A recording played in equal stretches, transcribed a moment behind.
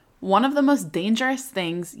One of the most dangerous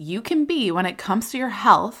things you can be when it comes to your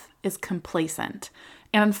health is complacent.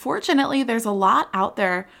 And unfortunately, there's a lot out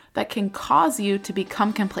there that can cause you to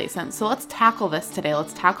become complacent. So let's tackle this today.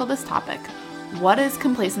 Let's tackle this topic. What is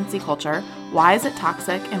complacency culture? Why is it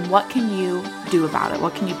toxic? And what can you do about it?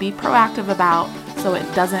 What can you be proactive about so it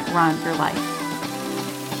doesn't run your life?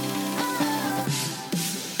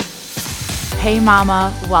 Hey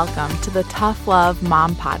mama, welcome to the Tough Love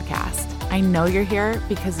Mom Podcast. I know you're here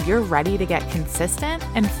because you're ready to get consistent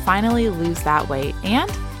and finally lose that weight, and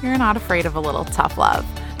you're not afraid of a little tough love.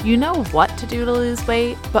 You know what to do to lose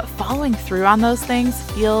weight, but following through on those things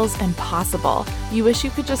feels impossible. You wish you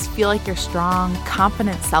could just feel like your strong,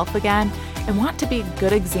 confident self again and want to be a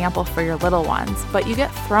good example for your little ones, but you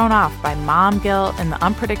get thrown off by mom guilt and the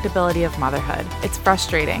unpredictability of motherhood. It's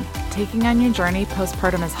frustrating. Taking on your journey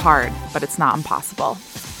postpartum is hard, but it's not impossible.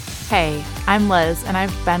 Hey, I'm Liz, and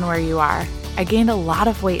I've been where you are. I gained a lot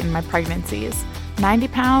of weight in my pregnancies, 90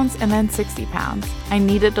 pounds and then 60 pounds. I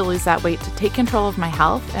needed to lose that weight to take control of my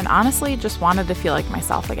health and honestly just wanted to feel like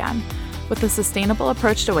myself again. With a sustainable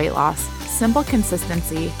approach to weight loss, simple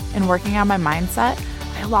consistency, and working on my mindset,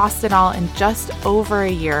 I lost it all in just over a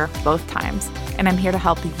year both times, and I'm here to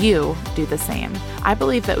help you do the same. I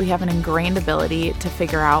believe that we have an ingrained ability to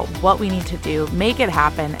figure out what we need to do, make it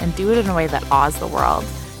happen, and do it in a way that awes the world.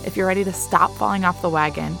 If you're ready to stop falling off the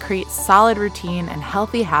wagon, create solid routine and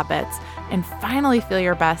healthy habits, and finally feel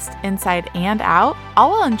your best inside and out, all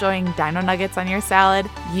while enjoying dino nuggets on your salad,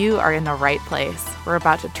 you are in the right place. We're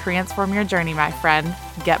about to transform your journey, my friend.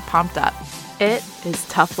 Get pumped up. It is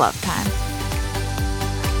tough love time.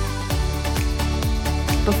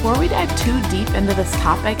 Before we dive too deep into this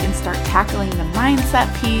topic and start tackling the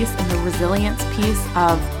mindset piece and the resilience piece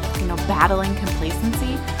of, battling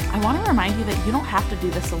complacency, I want to remind you that you don't have to do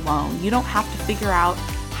this alone. You don't have to figure out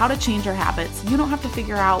how to change your habits. You don't have to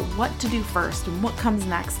figure out what to do first and what comes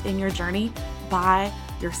next in your journey by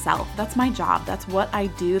yourself. That's my job. That's what I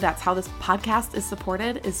do. That's how this podcast is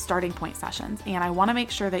supported, is starting point sessions. And I want to make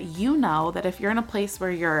sure that you know that if you're in a place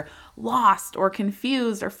where you're lost or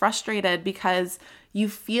confused or frustrated because you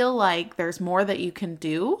feel like there's more that you can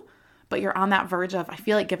do, but you're on that verge of, I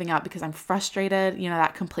feel like giving up because I'm frustrated,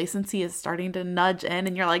 that complacency is starting to nudge in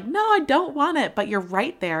and you're like, no, I don't want it. But you're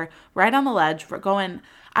right there, right on the ledge. We're going,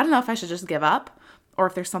 I don't know if I should just give up or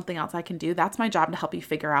if there's something else I can do. That's my job, to help you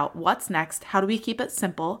figure out what's next. How do we keep it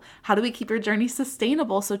simple? How do we keep your journey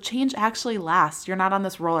sustainable so change actually lasts? You're not on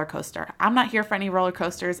this roller coaster. I'm not here for any roller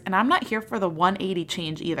coasters, and I'm not here for the 180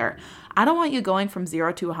 change either. I don't want you going from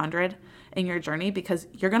 0 to 100 in your journey, because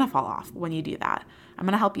you're going to fall off when you do that. I'm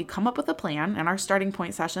going to help you come up with a plan. In our starting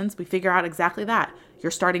point sessions, we figure out exactly that,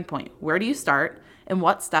 your starting point. Where do you start and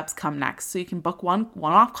what steps come next? So you can book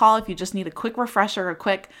one-off call if you just need a quick refresher, a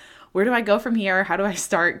quick, where do I go from here? How do I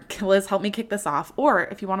start? Liz, help me kick this off. Or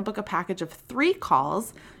if you want to book a package of 3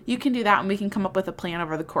 calls, you can do that, and we can come up with a plan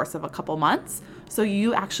over the course of a couple months so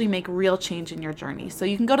you actually make real change in your journey. So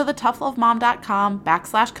you can go to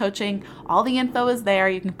thetoughlovemom.com/coaching. All the info is there.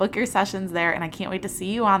 You can book your sessions there, and I can't wait to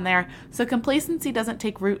see you on there so complacency doesn't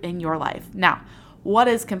take root in your life. Now, what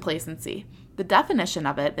is complacency? The definition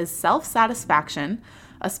of it is self-satisfaction,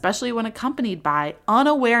 especially when accompanied by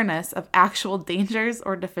unawareness of actual dangers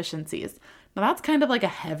or deficiencies. Now, that's kind of like a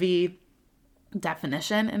heavy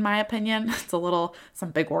definition, in my opinion. It's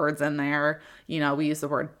some big words in there. We use the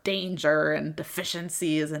word danger and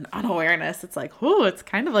deficiencies and unawareness. It's like, it's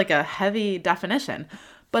kind of like a heavy definition.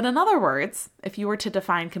 But in other words, if you were to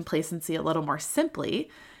define complacency a little more simply,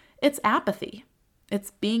 it's apathy.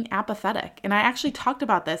 It's being apathetic. And I actually talked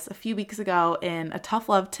about this a few weeks ago in a Tough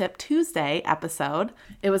Love Tip Tuesday episode.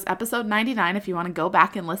 It was episode 99 if you want to go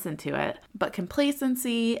back and listen to it. But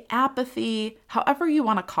complacency, apathy, however you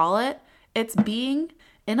want to call it, it's being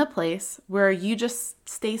in a place where you just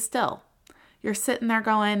stay still. You're sitting there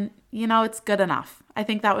going, it's good enough. I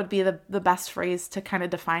think that would be the best phrase to kind of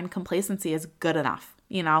define complacency, is good enough.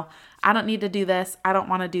 I don't need to do this. I don't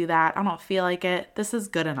want to do that. I don't feel like it. This is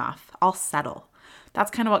good enough. I'll settle. That's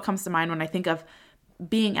kind of what comes to mind when I think of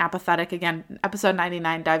being apathetic. Again, episode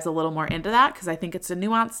 99 dives a little more into that because I think it's a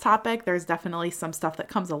nuanced topic. There's definitely some stuff that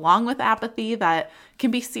comes along with apathy that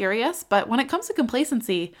can be serious. But when it comes to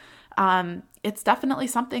complacency, it's definitely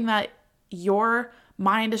something that your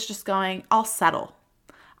mind is just going, I'll settle.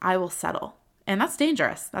 I will settle. And that's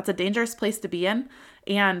dangerous. That's a dangerous place to be in.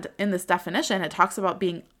 And in this definition, it talks about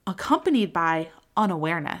being accompanied by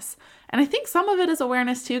unawareness. And I think some of it is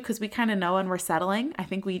awareness too, because we kind of know when we're settling. I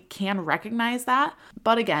think we can recognize that.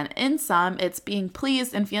 But again, in some, it's being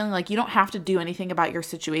pleased and feeling like you don't have to do anything about your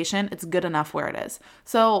situation. It's good enough where it is.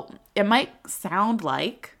 So it might sound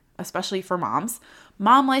like, especially for moms,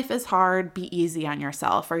 mom life is hard, be easy on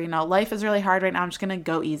yourself. Or, life is really hard right now, I'm just going to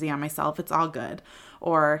go easy on myself. It's all good.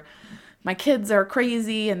 Or my kids are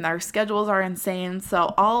crazy and their schedules are insane,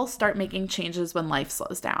 so I'll start making changes when life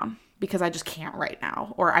slows down because I just can't right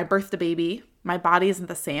now. Or I birthed a baby, my body isn't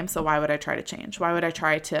the same, so why would I try to change? Why would I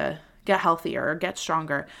try to get healthier or get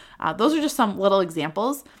stronger? Those are just some little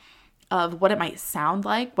examples of what it might sound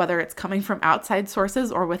like, whether it's coming from outside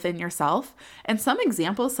sources or within yourself. And some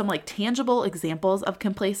examples, some like tangible examples of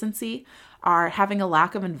complacency are having a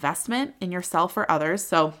lack of investment in yourself or others.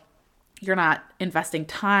 So you're not investing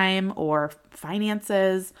time or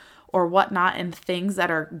finances or whatnot in things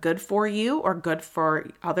that are good for you or good for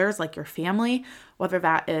others, like your family, whether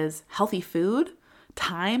that is healthy food,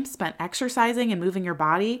 time spent exercising and moving your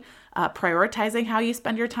body, prioritizing how you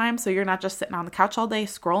spend your time. So you're not just sitting on the couch all day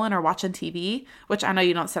scrolling or watching TV, which I know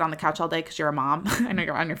you don't sit on the couch all day because you're a mom. I know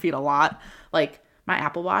you're on your feet a lot. Like my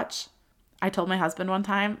Apple Watch, I told my husband one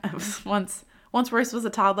time, I was once Royce was a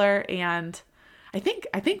toddler, and I think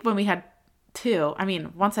when we had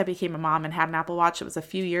once I became a mom and had an Apple Watch, it was a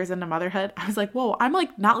few years into motherhood. I was like, whoa, I'm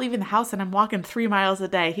like not leaving the house and I'm walking 3 miles a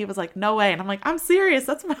day. He was like, no way. And I'm like, I'm serious.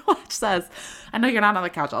 That's what my watch says. I know you're not on the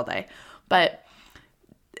couch all day, but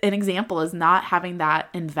an example is not having that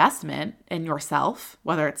investment in yourself,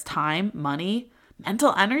 whether it's time, money,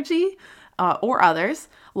 mental energy, or others,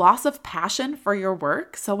 loss of passion for your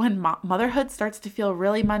work. So when motherhood starts to feel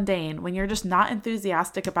really mundane, when you're just not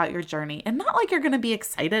enthusiastic about your journey, and not like you're going to be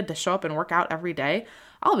excited to show up and work out every day.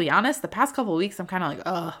 I'll be honest, the past couple of weeks, I'm kind of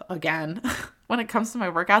like, again, when it comes to my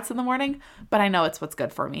workouts in the morning, but I know it's what's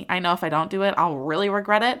good for me. I know if I don't do it, I'll really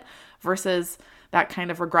regret it versus that kind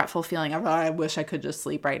of regretful feeling of, I wish I could just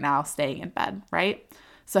sleep right now, staying in bed, right?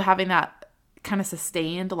 So having that kind of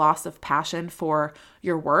sustained loss of passion for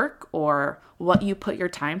your work or what you put your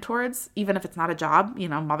time towards, even if it's not a job,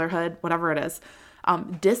 motherhood, whatever it is,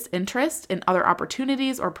 disinterest in other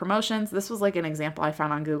opportunities or promotions. This was like an example I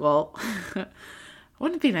found on Google.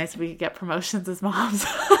 Wouldn't it be nice if we could get promotions as moms?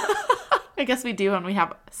 I guess we do when we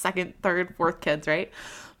have second, third, fourth kids, right?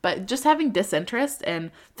 But just having disinterest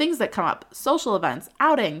in things that come up, social events,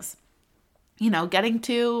 outings, getting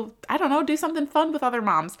to, do something fun with other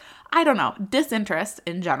moms. Disinterest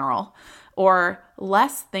in general, or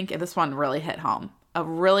less this one really hit home. A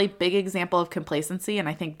really big example of complacency, and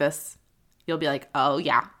I think this, you'll be like, oh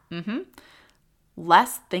yeah,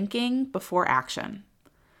 less thinking before action.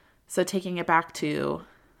 So taking it back to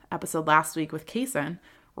episode last week with Kason,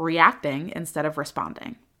 reacting instead of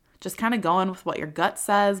responding. Just kind of going with what your gut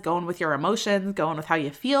says, going with your emotions, going with how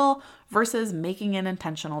you feel versus making an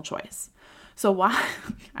intentional choice. So why,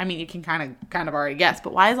 you can kind of already guess,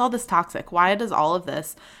 but why is all this toxic? Why does all of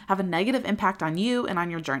this have a negative impact on you and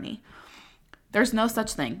on your journey? There's no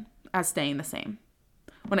such thing as staying the same.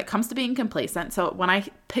 When it comes to being complacent, so when I'm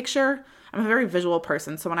a very visual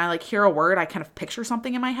person, so when I hear a word, I kind of picture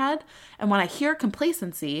something in my head. And when I hear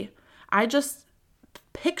complacency, I just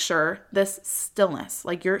picture this stillness,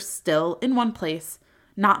 like you're still in one place,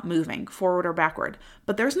 not moving forward or backward.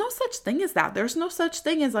 But there's no such thing as that. There's no such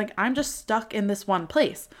thing as I'm just stuck in this one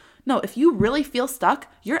place. No, if you really feel stuck,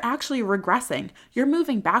 you're actually regressing. You're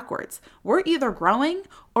moving backwards. We're either growing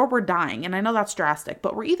or we're dying. And I know that's drastic,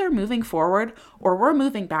 but we're either moving forward or we're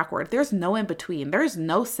moving backward. There's no in between. There's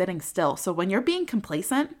no sitting still. So when you're being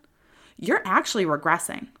complacent, you're actually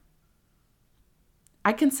regressing.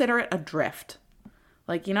 I consider it a drift.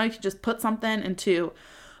 You can just put something into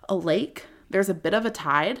a lake. There's a bit of a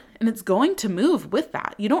tide and it's going to move with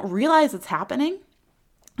that. You don't realize it's happening.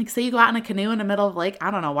 Say you go out in a canoe in the middle of a lake.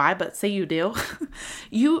 I don't know why, but say you do.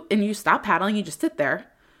 You stop paddling, you just sit there.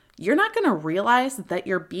 You're not going to realize that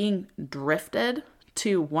you're being drifted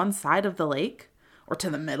to one side of the lake or to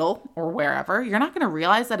the middle or wherever. You're not going to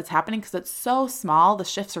realize that it's happening because it's so small. The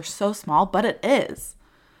shifts are so small, but it is.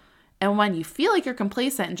 And when you feel like you're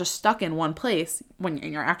complacent and just stuck in one place, when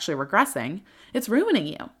you're actually regressing, it's ruining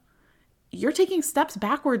you. You're taking steps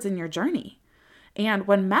backwards in your journey. And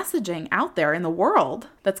when messaging out there in the world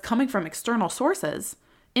that's coming from external sources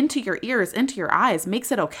into your ears, into your eyes,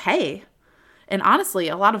 makes it okay. And honestly,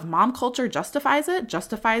 a lot of mom culture justifies it,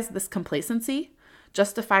 justifies this complacency,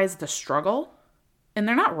 justifies the struggle. And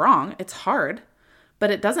they're not wrong. It's hard,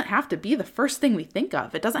 but it doesn't have to be the first thing we think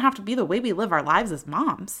of. It doesn't have to be the way we live our lives as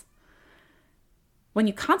moms. When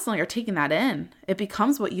you constantly are taking that in, it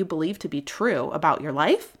becomes what you believe to be true about your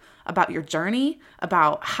life, about your journey,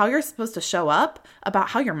 about how you're supposed to show up,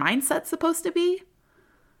 about how your mindset's supposed to be,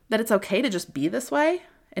 that it's okay to just be this way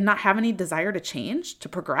and not have any desire to change, to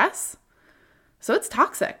progress. So it's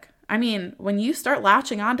toxic. When you start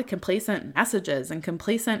latching on to complacent messages and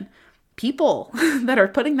complacent people that are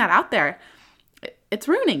putting that out there, it's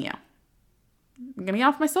ruining you. I'm going to get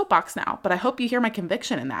off my soapbox now, but I hope you hear my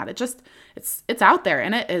conviction in that. It's out there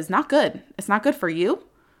and it is not good. It's not good for you.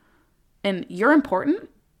 And you're important,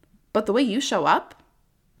 but the way you show up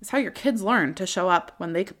is how your kids learn to show up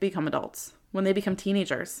when they become adults, when they become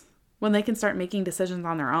teenagers, when they can start making decisions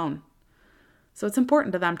on their own. So it's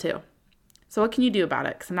important to them too. So what can you do about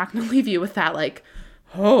it? Because I'm not going to leave you with that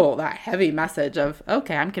that heavy message of,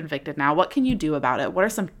 okay, I'm convicted now. What can you do about it? What are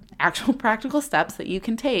some actual practical steps that you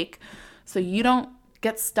can take so you don't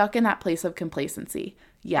get stuck in that place of complacency?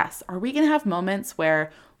 Yes. Are we going to have moments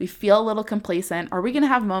where we feel a little complacent? Are we going to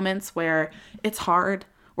have moments where it's hard,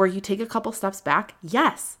 where you take a couple steps back?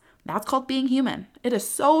 Yes. That's called being human. It is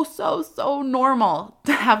so, so, so normal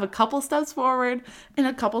to have a couple steps forward and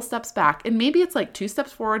a couple steps back. And maybe it's 2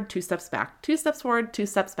 steps forward, 2 steps back, 2 steps forward, 2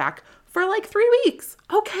 steps back for 3 weeks.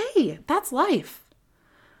 Okay, that's life.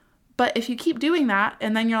 But if you keep doing that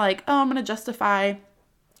and then you're like, oh, I'm going to justify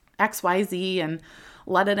X, Y, Z and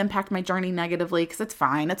let it impact my journey negatively because it's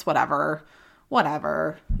fine, it's whatever.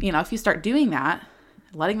 If you start doing that,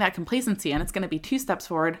 letting that complacency in, it's going to be 2 steps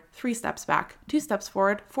forward, 3 steps back, 2 steps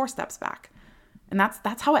forward, 4 steps back. And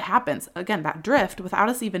that's how it happens. Again, that drift without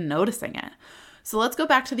us even noticing it. So let's go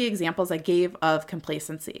back to the examples I gave of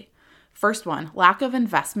complacency. First one, lack of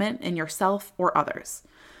investment in yourself or others.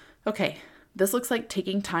 Okay, this looks like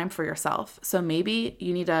taking time for yourself. So maybe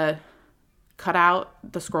you need to cut out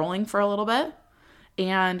the scrolling for a little bit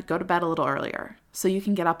and go to bed a little earlier so you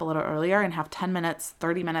can get up a little earlier and have 10 minutes,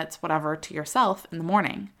 30 minutes, whatever, to yourself in the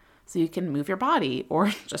morning so you can move your body or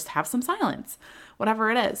just have some silence,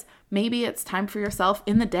 whatever it is. Maybe it's time for yourself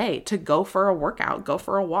in the day to go for a workout, go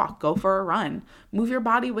for a walk, go for a run, move your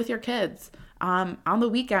body with your kids. On the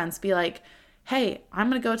weekends, be like, hey,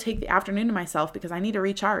 I'm going to go take the afternoon to myself because I need to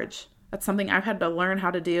recharge. That's something I've had to learn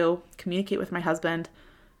how to do, communicate with my husband,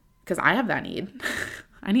 because I have that need.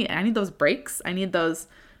 I need those breaks. I need those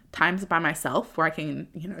times by myself where I can,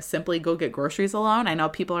 simply go get groceries alone. I know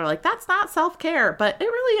people are like, that's not self-care, but it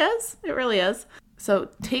really is. It really is. So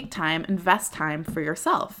take time, invest time for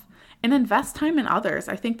yourself and invest time in others.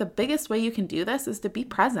 I think the biggest way you can do this is to be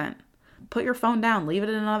present. Put your phone down, leave it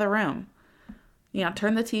in another room.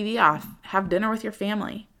 Turn the TV off, have dinner with your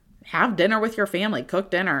family.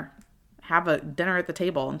 Cook dinner. Have a dinner at the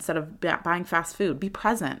table instead of buying fast food. Be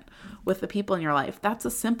present with the people in your life. These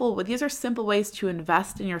are simple ways to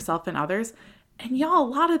invest in yourself and others. And y'all, a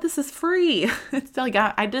lot of this is free. It's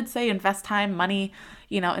I did say invest time, money,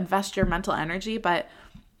 invest your mental energy, but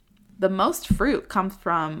the most fruit comes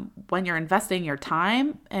from when you're investing your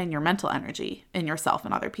time and your mental energy in yourself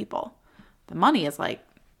and other people. The money is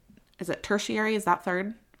is it tertiary? Is that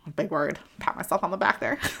third? Big word. Pat myself on the back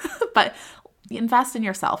there. But invest in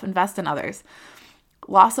yourself, invest in others.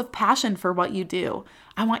 Loss of passion for what you do.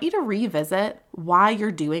 I want you to revisit why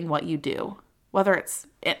you're doing what you do. Whether it's,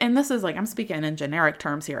 and this is I'm speaking in generic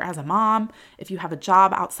terms here, as a mom, if you have a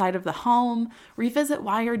job outside of the home, revisit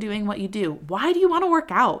why you're doing what you do. Why do you want to work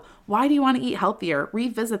out? Why do you want to eat healthier?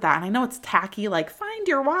 Revisit that. And I know it's tacky, find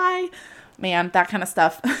your why. Man, that kind of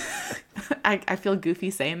stuff. I feel goofy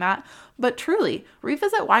saying that, but truly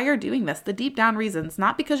revisit why you're doing this, the deep down reasons,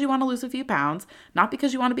 not because you want to lose a few pounds, not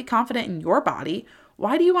because you want to be confident in your body.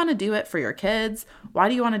 Why do you want to do it for your kids? Why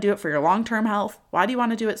do you want to do it for your long-term health? Why do you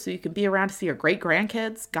want to do it so you can be around to see your great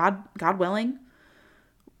grandkids, God willing?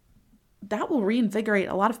 That will reinvigorate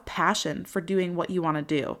a lot of passion for doing what you want to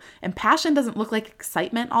do. And passion doesn't look like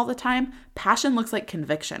excitement all the time. Passion looks like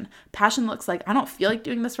conviction. Passion looks like, I don't feel like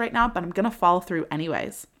doing this right now, but I'm going to follow through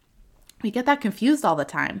anyways. We get that confused all the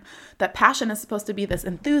time. That passion is supposed to be this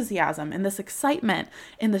enthusiasm and this excitement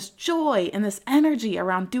and this joy and this energy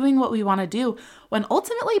around doing what we want to do, when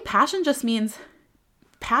ultimately passion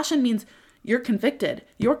means you're convicted,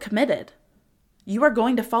 you're committed. You are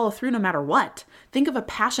going to follow through no matter what. Think of a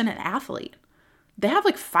passionate athlete. They have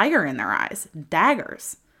fire in their eyes,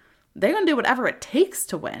 daggers. They're going to do whatever it takes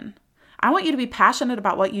to win. I want you to be passionate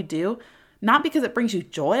about what you do, not because it brings you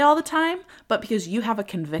joy all the time, but because you have a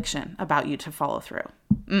conviction about you to follow through.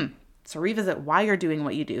 So revisit why you're doing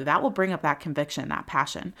what you do. That will bring up that conviction, that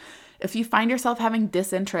passion. If you find yourself having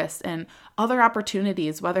disinterest in other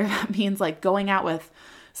opportunities, whether that means going out with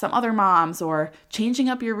some other moms or changing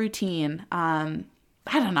up your routine, I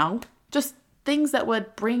don't know, just things that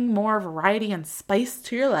would bring more variety and spice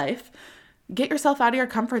to your life, get yourself out of your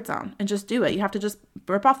comfort zone and just do it. You have to just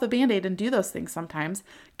rip off the Band-Aid and do those things sometimes.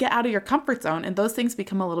 Get out of your comfort zone and those things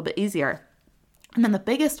become a little bit easier. And then the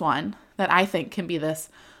biggest one that I think can be this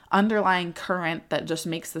underlying current that just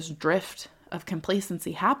makes this drift of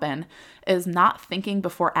complacency happen is not thinking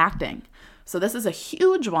before acting. So this is a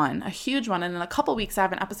huge one. And in a couple weeks, I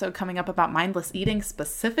have an episode coming up about mindless eating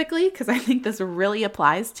specifically, because I think this really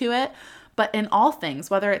applies to it. But in all things,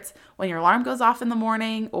 whether it's when your alarm goes off in the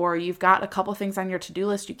morning, or you've got a couple things on your to-do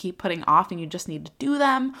list you keep putting off and you just need to do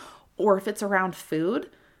them, or if it's around food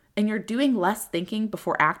and you're doing less thinking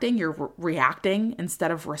before acting, you're reacting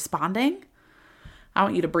instead of responding, I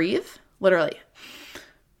want you to breathe, literally.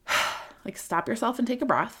 Like, stop yourself and take a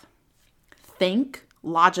breath. Think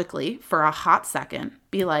logically for a hot second.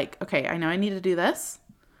 Be like, okay, I know I need to do this.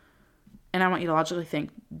 And I want you to logically think,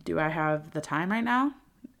 do I have the time right now?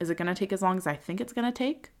 Is it going to take as long as I think it's going to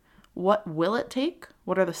take? What will it take?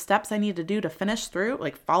 What are the steps I need to do to finish through,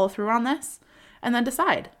 like follow through on this? And then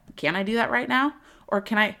decide, can I do that right now? Or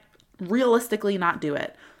can I realistically not do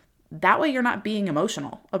it? That way you're not being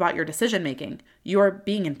emotional about your decision making. You're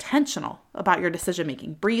being intentional about your decision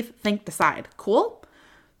making. Breathe, think, decide. Cool?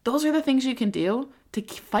 Those are the things you can do to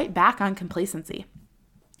fight back on complacency.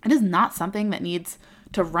 It is not something that needs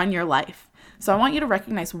to run your life. So I want you to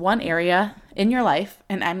recognize one area in your life,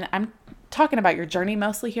 and I'm talking about your journey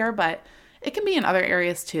mostly here, but it can be in other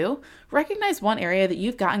areas too. Recognize one area that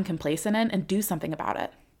you've gotten complacent in and do something about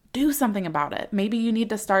it. Do something about it. Maybe you need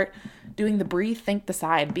to start doing the breathe, think,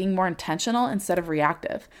 decide, being more intentional instead of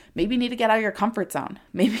reactive. Maybe you need to get out of your comfort zone.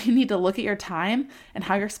 Maybe you need to look at your time and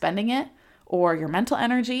how you're spending it, or your mental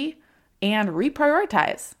energy, and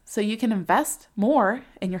reprioritize so you can invest more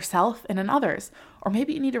in yourself and in others. Or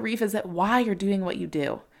maybe you need to revisit why you're doing what you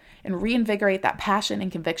do and reinvigorate that passion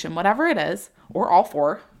and conviction, whatever it is, or all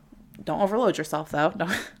four. Don't overload yourself though.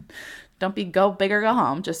 Don't be go big or go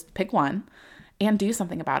home. Just pick one and do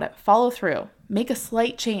something about it. Follow through. Make a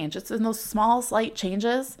slight change. It's in those small, slight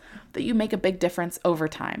changes that you make a big difference over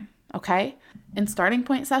time. Okay? In starting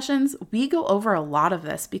point sessions, we go over a lot of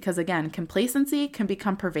this because, again, complacency can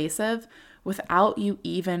become pervasive without you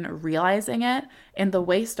even realizing it. And the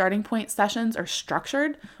way starting point sessions are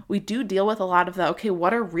structured, we do deal with a lot of okay,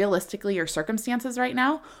 what are realistically your circumstances right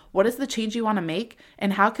now? What is the change you want to make?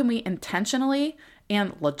 And how can we intentionally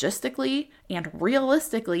and logistically and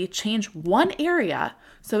realistically change one area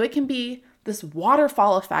so it can be this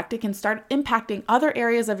waterfall effect? It can start impacting other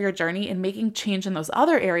areas of your journey and making change in those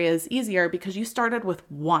other areas easier because you started with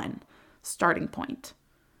one starting point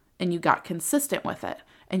and you got consistent with it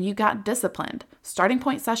and you got disciplined. Starting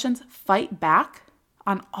point sessions fight back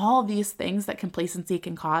on all these things that complacency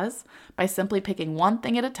can cause by simply picking one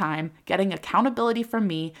thing at a time, getting accountability from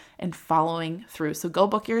me, and following through. So go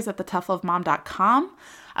book yours at thetoughlovemom.com.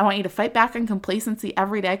 I want you to fight back on complacency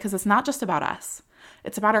every day because it's not just about us.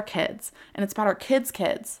 It's about our kids, and it's about our kids'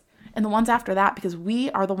 kids, and the ones after that, because we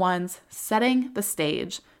are the ones setting the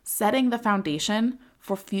stage, setting the foundation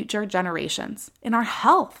for future generations in our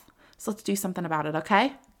health. So let's do something about it,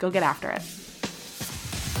 okay? Go get after it.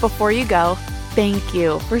 Before you go, thank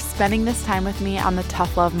you for spending this time with me on the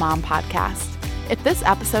Tough Love Mom podcast. If this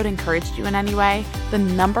episode encouraged you in any way, the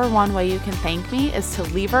number one way you can thank me is to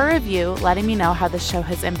leave a review letting me know how this show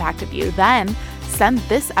has impacted you. Then send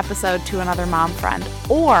this episode to another mom friend,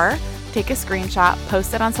 or take a screenshot,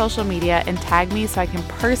 post it on social media, and tag me so I can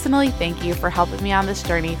personally thank you for helping me on this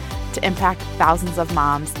journey to impact thousands of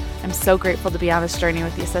moms. I'm so grateful to be on this journey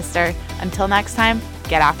with you, sister. Until next time,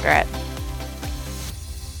 get after it.